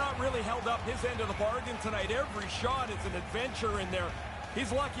there. He's not really held up his end of the bargain tonight. Every shot is an adventure in there.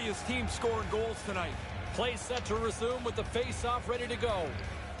 He's lucky his team's scoring goals tonight. Play set to resume with the face-off ready to go.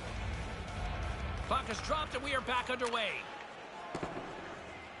 Puck is dropped and we are back underway.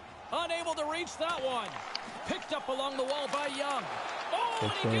 Unable to reach that one. Picked up along the wall by Young. Oh,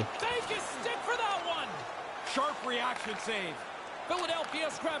 and he can thank his stick for that one. Sharp reaction save.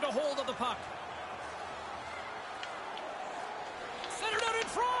 Philadelphia's grabbed a hold of the puck. Centered out in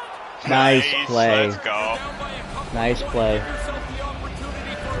front. Nice play. Let's go. Down by a couple Nice of points. play. Give yourself the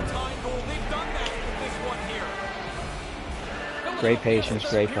opportunity for a tying goal. They've done that with this one here. Great patience,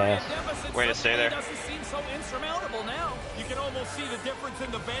 great pass. Way to stay there. Doesn't seem so insurmountable now. You can almost see the difference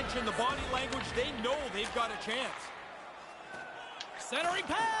in the bench and the body language. They know they've got a chance. Centering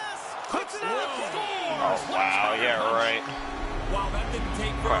pass. Puts it up. Oh, wow. Yeah, right. Wow, that didn't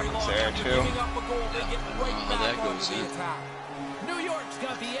take very Buttons long. there, After too. giving up a goal, they get right Oh, back that onto goes the in. attack. New York's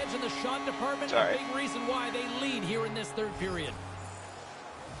got the edge in the shot department. Sorry. A big reason why they lead here in this third period.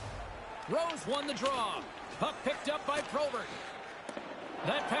 Rose won the draw. Puck picked up by Probert.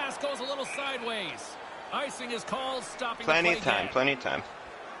 That pass goes a little sideways. Icing is called, stopping Plenty the of play time, game. plenty of time.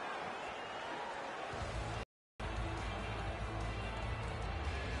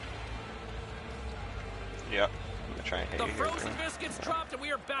 Yep. I'm gonna try and hit The you here. frozen biscuits dropped, and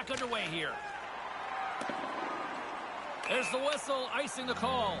we are back underway here. There's the whistle, icing the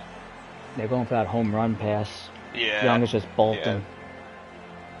call. They're going for that home run pass. Yeah. Young is just bolting.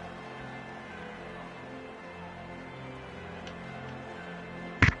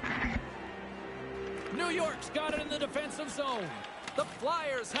 New York's got it in the defensive zone. The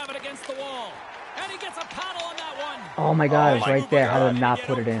Flyers have it against the wall. And he gets a paddle on that one. Oh my God, Oh it's my right there. How did I Get not up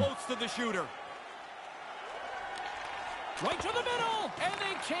put it in? Close to the shooter. Right to the middle, and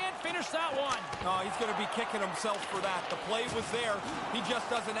they can't finish that one. Oh, he's going to be kicking himself for that. The play was there. He just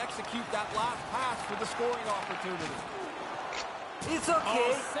doesn't execute that last pass for the scoring opportunity. It's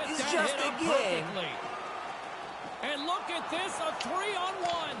okay. Set It's that just hit a up game. perfectly. And look at this, a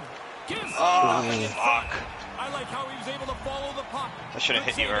 3-on-1. Gives Oh, him in front. fuck. I like how he was able to follow the puck. I should have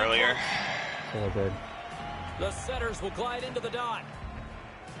Good hit you save in earlier. close. So good. The setters will glide into the dot.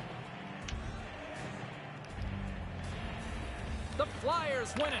 The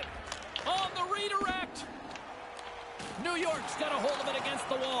Flyers win it. On the redirect. New York's got a hold of it against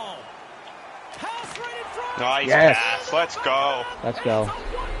the wall. Pass right in front. Nice Yes. pass. Let's go. Let's go. It's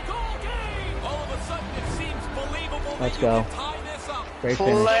a one-goal game. All of a sudden, it seems believable Let's that you go. can tie this up. Great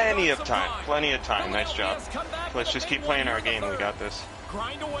finish. Plenty of time. Plenty of time. Nice job. Let's just keep playing our game. We got this.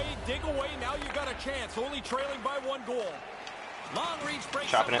 Grind away, dig away. Now you got a chance. Only trailing by 1 goal. Long reach breaks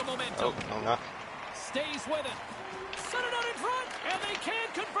Chopping up it. the momentum. Oh, no, not. Stays with it. Set it out in front, and they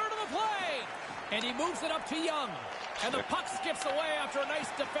can't convert on the play. And he moves it up to Young. And the puck skips away after a nice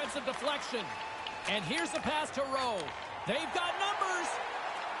defensive deflection. And here's the pass to Rowe. They've got numbers.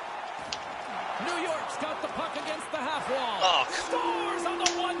 New York's got the puck against the half wall. Oh. Scores on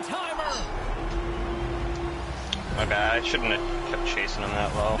the one-timer. My bad. I shouldn't have kept chasing him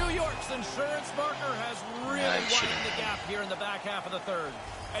that low. New York's insurance marker has really widened the gap here in the back half of the third.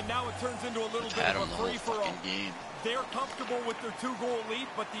 And now it turns into a little bit Had of him a the whole free-for-all. fucking game. They're comfortable with their 2-goal lead,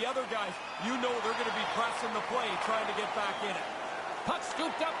 but the other guys, you know they're going to be pressing the play, trying to get back in it. Puck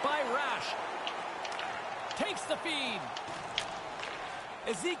scooped up by Rash. Takes the feed.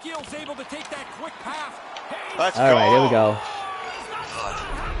 Ezekiel's able to take that quick pass. Hey, Let's All go. right, here we go.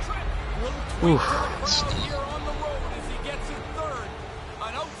 little tweak to the crowd here on the road as he gets his third.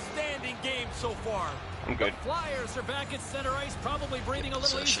 An outstanding game so far. I'm good. Flyers are back at center ice, probably breathing a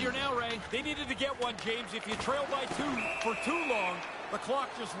little easier now, Ray. They needed to get one, James. If you trail by 2 for too long, the clock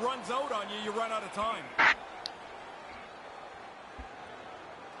just runs out on you. You run out of time.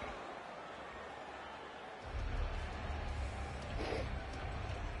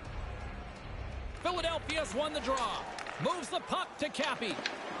 Philadelphia's won the draw. Moves the puck to Cappy.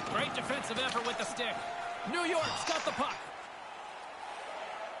 Great defensive effort with the stick. New York's got the puck.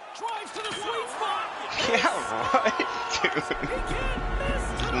 Drives to the sweet spot. Yeah, right, dude.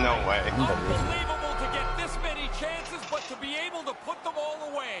 There's no way. Unbelievable to get this many chances, but to be able to put them all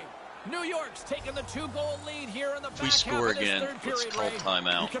away. New York's taking the 2-goal lead here in the If we back score half of this again, third let's period, call Ray.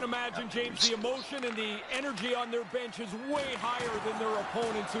 timeout. You can imagine, James, the emotion and the energy on their bench is way higher than their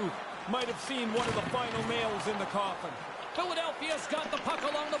opponents who might have seen one of the final nails in the coffin. Philadelphia's got the puck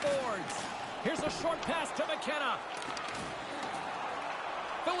along the boards. Here's a short pass to McKenna.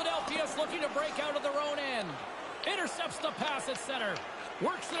 Philadelphia's looking to break out of their own end. Intercepts the pass at center.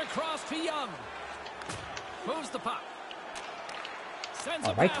 Works it across to Young. Moves the puck. Sends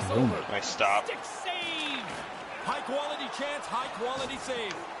a pass over. Nice stop. Stick save. High quality chance, high quality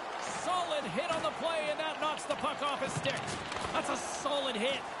save. Solid hit on the play, and that knocks the puck off his stick. That's a solid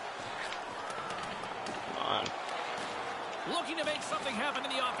hit. Come on. Looking to make something happen in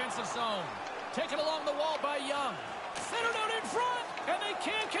the offensive zone. Taken along the wall by Young. Centered out in front, and they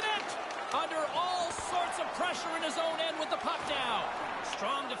can't connect. Under all sorts of pressure in his own end with the puck now.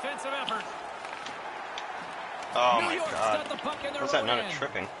 Strong defensive effort. Oh New my York's God. got the puck in their Was that own not end. a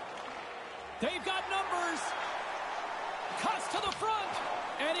tripping? They've got numbers. Cuts to the front,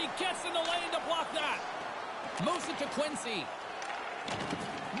 and he gets in the lane to block that. Moves it to Quincy.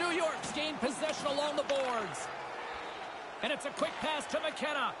 New York's gained possession along the boards. And it's a quick pass to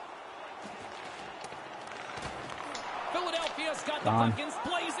McKenna. Philadelphia's got the puck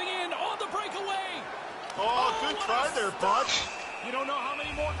blazing in on the breakaway. Oh, good try there, bud. You don't know how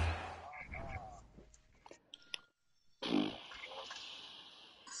many more...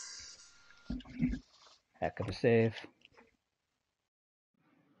 Heck of a save.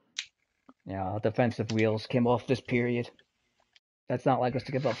 Yeah, our defensive wheels came off this period. That's not like us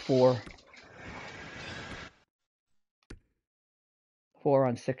to give up 4. 4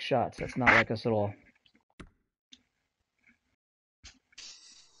 on 6 shots. That's not like us at all.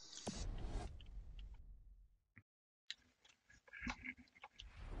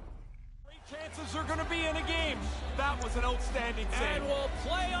 Chances are going to be in a game. That was an outstanding save. And we'll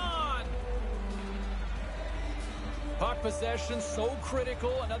play on. Puck possession so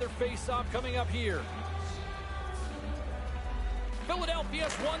critical. Another face-off coming up here.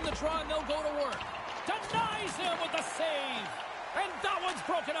 Philadelphia's won the draw, and they'll go to work. Denies him with the save. And that one's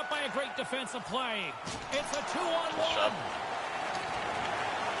broken up by a great defensive play. It's a 2-on-1.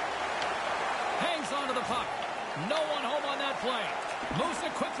 Hangs onto the puck. No one home on that play. Moves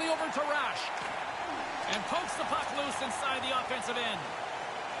it quickly over to Rash. And pokes the puck loose inside the offensive end.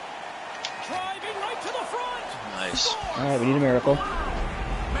 Driving right to the front. Nice. All right, we need a miracle.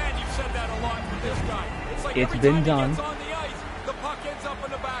 Man, you've said that a lot with this guy. It's like It's every been time done. he gets on the ice, the puck ends up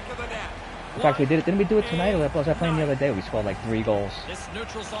in the back of the net. In fact, we did it. Didn't we do it tonight? Or was I playing the other day? We scored like 3 goals. This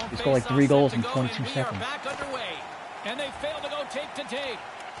neutral zone We scored like 3 goals in 22 seconds. Back underway, and they fail to go tape to tape.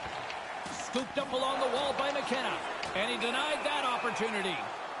 Scooped up along the wall by McKenna, and he denied that opportunity.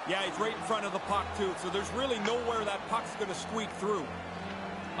 Yeah, he's right in front of the puck, too, so there's really nowhere that puck's going to squeak through.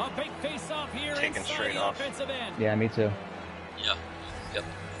 A big face-off here Taken inside straight the off. offensive end. Yeah, me too. Yeah. Yep.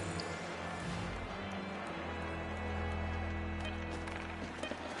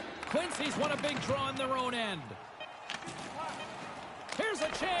 Quincy's won a big draw in their own end. Here's a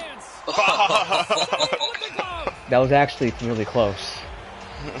chance. That was actually really close.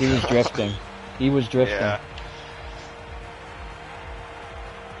 He was drifting. He was drifting. Yeah.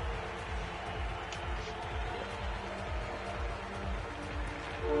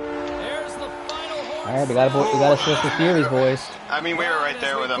 There's the final horn. All right, we got to switch the series, boys. I mean, we were right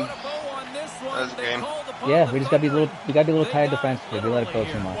there with him. That was a game. Yeah, we just gotta be a little tired defensively. We let it go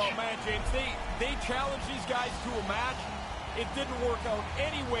too much. Well, man, James, they challenged these guys to a match. It didn't work out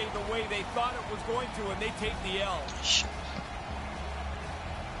anyway the way they thought it was going to, and they take the L.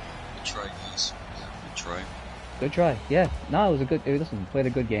 Good try, guys. Good try. Good try. Yeah. No, it was a good. Listen, we played a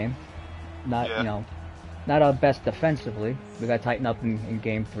good game. Not Yeah. Not our best defensively. We got to tighten up in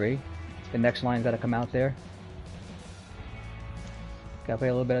game 3. The next line's got to come out there. Got to play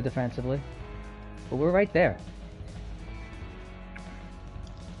a little better defensively. But we're right there.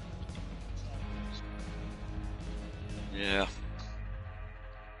 Yeah.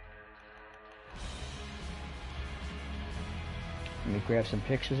 Let me grab some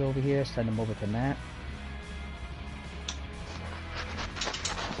pictures over here, send them over to Matt.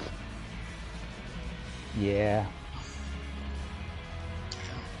 Yeah.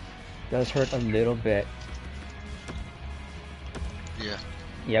 Does hurt a little bit. Yeah.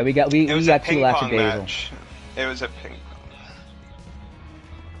 Yeah, we got 2 lackadaisical. Match. It was a ping pong.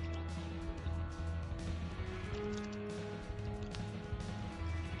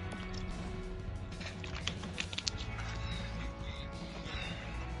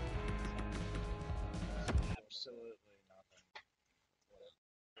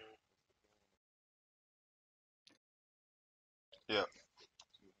 Yeah.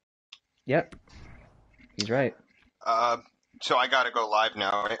 Yep. He's right. So I gotta go live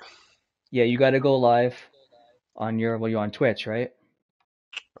now, right? Yeah, you got to go live on you're on Twitch, right?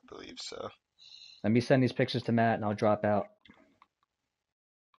 I believe so. Let me send these pictures to Matt and I'll drop out.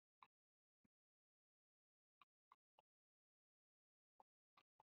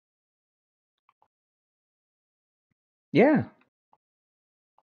 Yeah.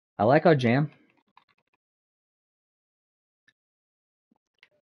 I like our jam.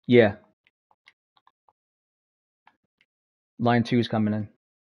 Yeah. Line 2 is coming in.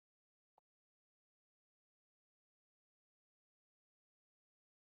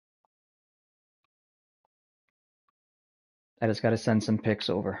 I just got to send some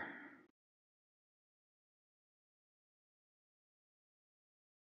pics over.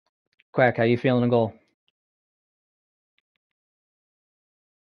 Quack, how you feeling in goal?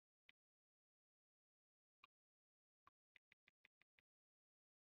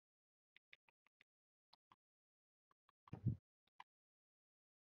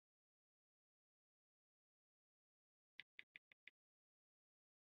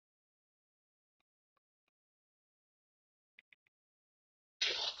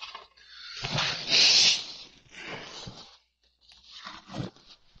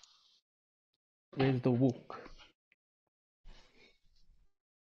 Where's the walk?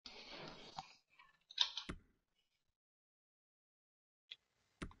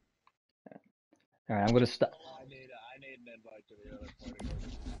 All right, I'm gonna stop. I need an invite to the other party.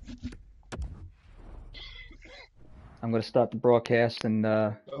 I'm gonna start the broadcast and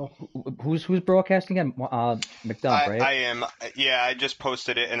who's broadcasting again? McDump, right? I am. Yeah, I just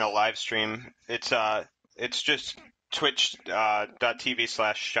posted it in a live stream. It's just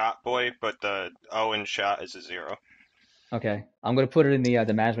twitch.tv/shotboy, but the O in shot is a 0. Okay, I'm gonna put it in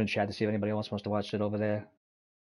the management chat to see if anybody else wants to watch it over there.